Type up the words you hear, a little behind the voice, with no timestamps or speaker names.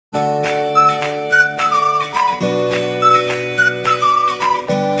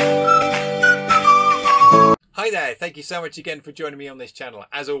you so much again for joining me on this channel.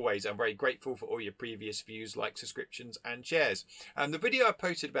 As always, I'm very grateful for all your previous views, likes, subscriptions and shares. The video I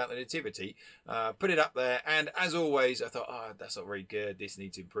posted about the Nativity, put it up there, and as always I thought, oh, that's not very good, this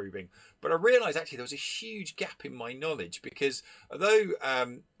needs improving. But I realised actually there was a huge gap in my knowledge, because although I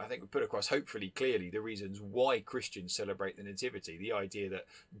think we put across hopefully clearly the reasons why Christians celebrate the Nativity, the idea that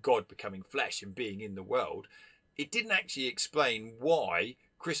God becoming flesh and being in the world, it didn't actually explain why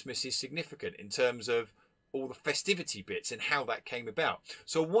Christmas is significant in terms of all the festivity bits and how that came about.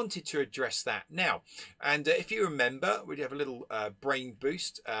 So I wanted to address that now. And if you remember, we have a little brain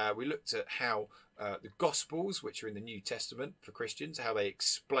boost. We looked at how the Gospels, which are in the New Testament for Christians, how they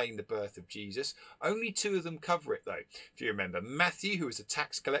explain the birth of Jesus. Only 2 of them cover it, though. If you remember, Matthew, who was a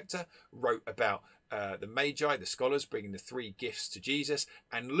tax collector, wrote about the Magi, the scholars, bringing the 3 gifts to Jesus,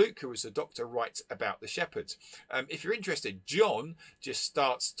 and Luke, who was a doctor, writes about the shepherds. If you're interested, John just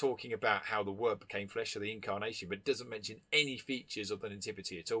starts talking about how the Word became flesh, or the incarnation, but doesn't mention any features of the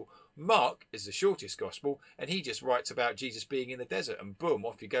Nativity at all. Mark is the shortest gospel, and he just writes about Jesus being in the desert, and boom,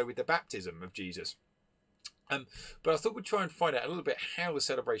 off you go with the baptism of Jesus. But I thought we'd try and find out a little bit how the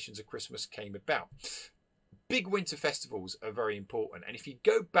celebrations of Christmas came about. Big winter festivals are very important, and if you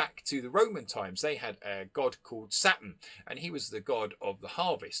go back to the Roman times, they had a god called Saturn, and he was the god of the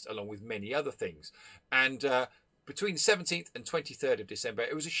harvest, along with many other things. And between the 17th and 23rd of December,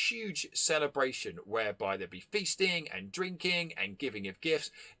 it was a huge celebration whereby there'd be feasting and drinking and giving of gifts.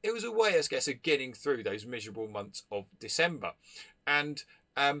 It was a way, I guess, of getting through those miserable months of December. And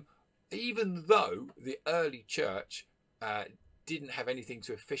even though the early church didn't have anything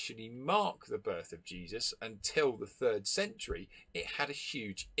to officially mark the birth of Jesus until the 3rd century, it had a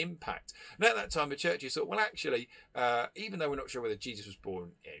huge impact. And at that time, the churches thought, well, actually, even though we're not sure whether Jesus was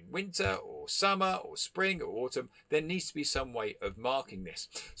born in winter or summer or spring or autumn, there needs to be some way of marking this.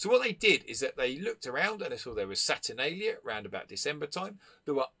 So what they did is that they looked around and they saw there was Saturnalia around about December time.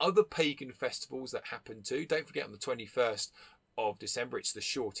 There were other pagan festivals that happened too. Don't forget, on the 21st of December, it's the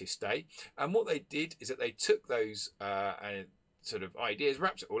shortest day. And what they did is that they took those and sort of ideas,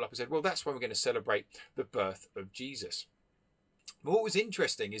 wrapped it all up and said, well, that's when we're going to celebrate the birth of Jesus. But what was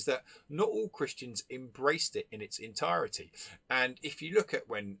interesting is that not all Christians embraced it in its entirety. And if you look at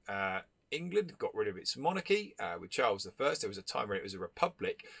when England got rid of its monarchy with Charles I, there was a time when it was a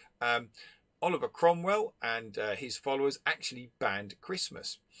republic. Oliver Cromwell and his followers actually banned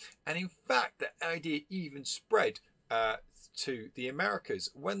Christmas. And in fact, the idea even spread to the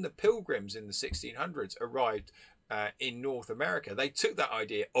Americas. When the Pilgrims in the 1600s arrived in North America, they took that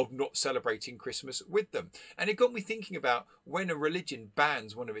idea of not celebrating Christmas with them. And it got me thinking about when a religion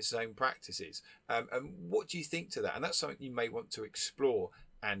bans one of its own practices. And what do you think to that? And that's something you may want to explore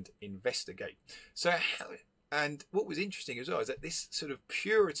and investigate. So and what was interesting as well is that this sort of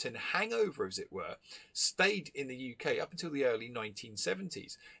Puritan hangover, as it were, stayed in the UK up until the early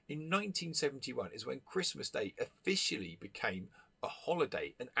 1970s. In 1971 is when Christmas Day officially became a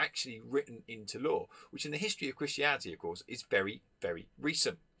holiday and actually written into law, which in the history of Christianity, of course, is very, very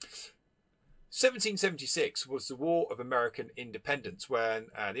recent. 1776 was the War of American Independence, when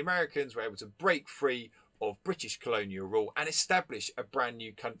the Americans were able to break free of British colonial rule and establish a brand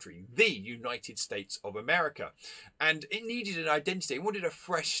new country, the United States of America. And it needed an identity. It wanted a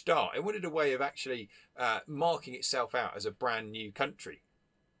fresh start. It wanted a way of actually marking itself out as a brand new country.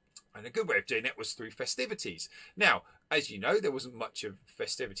 And a good way of doing that was through festivities. Now, as you know, there wasn't much of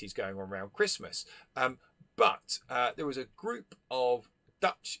festivities going on around Christmas, but there was a group of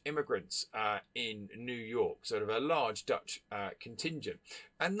Dutch immigrants in New York, sort of a large Dutch contingent,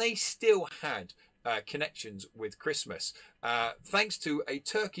 and they still had connections with Christmas, thanks to a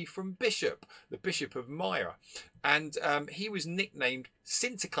turkey from Bishop, the Bishop of Myre. And he was nicknamed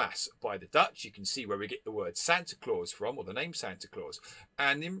Sinterklaas by the Dutch. You can see where we get the word Santa Claus from, or the name Santa Claus.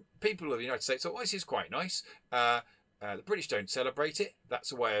 And the people of the United States thought, well, this is quite nice. The British don't celebrate it.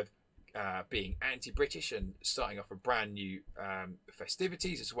 That's a way of being anti-British and starting off a brand new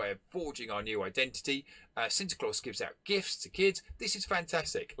festivities. It's a way of forging our new identity. Santa Claus gives out gifts to kids. This is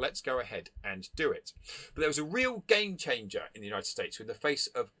fantastic. Let's go ahead and do it. But there was a real game changer in the United States with the face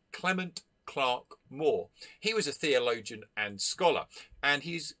of Clement Clark Moore. He was a theologian and scholar, and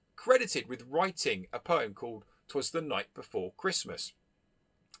he's credited with writing a poem called "'Twas the Night Before Christmas."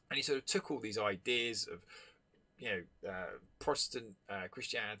 And he sort of took all these ideas of Protestant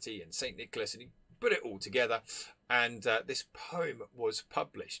Christianity and St. Nicholas, and he put it all together, and this poem was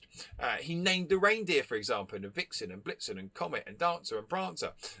published. He named the reindeer, for example, and Vixen and Blitzen and Comet and Dancer and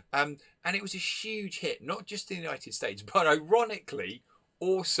Prancer, and it was a huge hit, not just in the United States, but ironically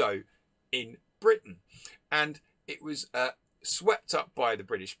also in Britain. And it was swept up by the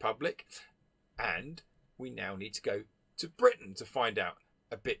British public, and we now need to go to Britain to find out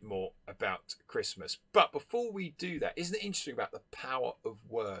a bit more about Christmas. But before we do that, isn't it interesting about the power of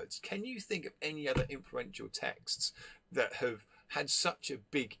words? Can you think of any other influential texts that have had such a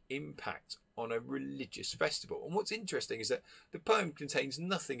big impact on a religious festival? And what's interesting is that the poem contains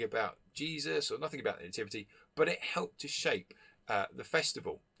nothing about Jesus or nothing about the Nativity, but it helped to shape the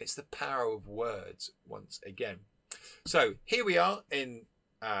festival. It's the power of words once again. So here we are in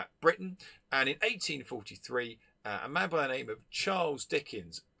Britain, and in 1843, a man by the name of Charles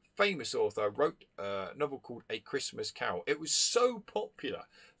Dickens, famous author, wrote a novel called A Christmas Carol. It was so popular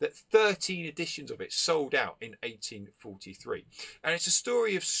that 13 editions of it sold out in 1843. And it's a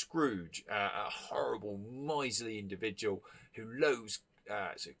story of Scrooge, a horrible, miserly individual who loathes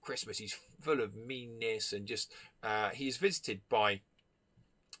Christmas. He's full of meanness, and just he is visited by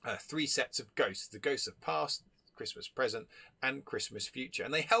three sets of ghosts: the ghosts of past, Christmas present, and Christmas future,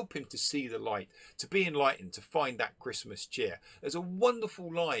 and they help him to see the light, to be enlightened, to find that Christmas cheer. There's a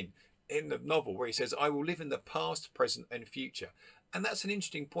wonderful line in the novel where he says, "I will live in the past, present, and future." And that's an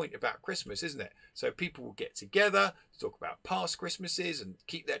interesting point about Christmas, isn't it? So people will get together to talk about past Christmases and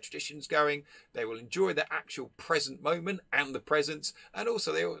keep their traditions going. They will enjoy the actual present moment and the presents, and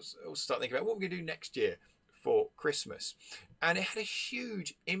also they also start thinking about what we're going to do next year for Christmas. And it had a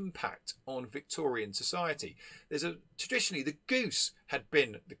huge impact on Victorian society. Traditionally, the goose had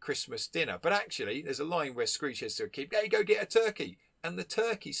been the Christmas dinner, but actually there's a line where Scrooge says to a kid, "Hey, go get a turkey," and the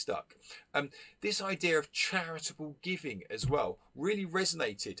turkey stuck. This idea of charitable giving as well really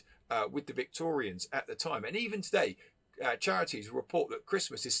resonated with the Victorians at the time. And even today, charities report that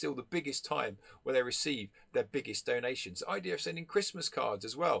Christmas is still the biggest time where they receive their biggest donations. The idea of sending Christmas cards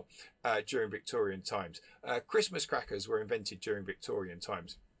as well during Victorian times. Christmas crackers were invented during Victorian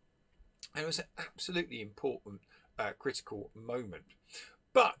times. And it was an absolutely important critical moment.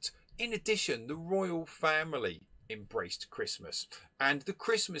 But in addition, the royal family embraced Christmas, and the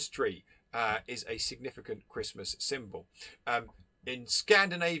Christmas tree is a significant Christmas symbol. In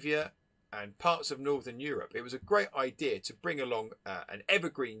Scandinavia and parts of Northern Europe, it was a great idea to bring along an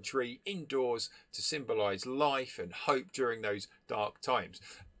evergreen tree indoors to symbolise life and hope during those dark times.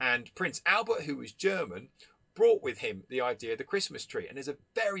 And Prince Albert, who was German, brought with him the idea of the Christmas tree. And there's a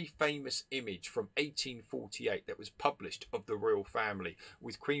very famous image from 1848 that was published of the royal family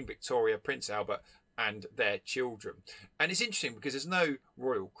with Queen Victoria, Prince Albert, and their children. And it's interesting because there's no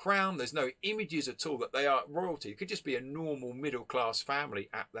royal crown, there's no images at all that they are royalty. It could just be a normal middle class family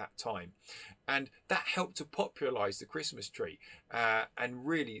at that time, and that helped to popularise the Christmas tree, and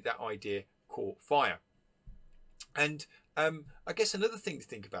really that idea caught fire. And I guess another thing to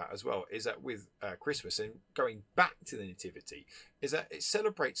think about as well is that with Christmas, and going back to the Nativity, is that it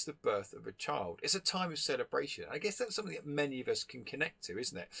celebrates the birth of a child. It's a time of celebration. I guess that's something that many of us can connect to,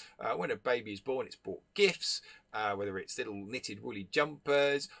 isn't it? When a baby is born, it's bought gifts, whether it's little knitted woolly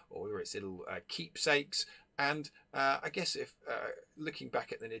jumpers or whether it's little keepsakes. And I guess if looking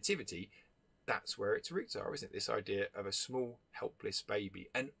back at the Nativity, that's where its roots are, isn't it? This idea of a small, helpless baby.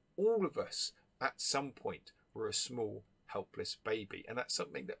 And all of us at some point were a small, helpless baby, and that's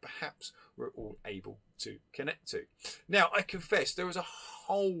something that perhaps we're all able to connect to. Now, I confess there was a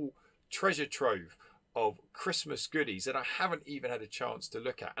whole treasure trove of Christmas goodies that I haven't even had a chance to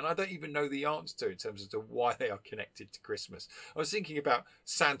look at, and I don't even know the answer to in terms of why they are connected to Christmas. I was thinking about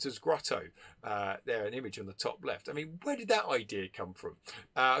Santa's grotto, there, an image on the top left. I mean, where did that idea come from?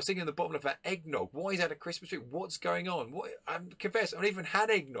 I was thinking on the bottom of that eggnog. Why is that a Christmas tree? What's going on? I confess, I haven't even had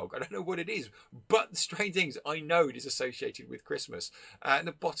eggnog. I don't know what it is, but the strange things, I know it is associated with Christmas. In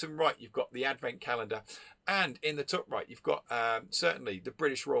the bottom right, you've got the Advent calendar, and in the top right, you've got certainly the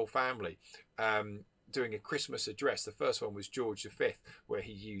British royal family doing a Christmas address. The first one was George V, where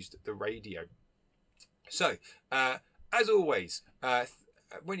he used the radio. So, as always,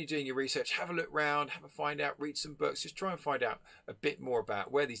 when you're doing your research, have a look around, have a find out, read some books, just try and find out a bit more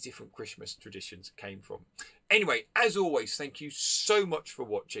about where these different Christmas traditions came from. Anyway, as always, thank you so much for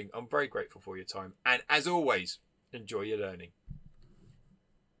watching. I'm very grateful for your time. And as always, enjoy your learning.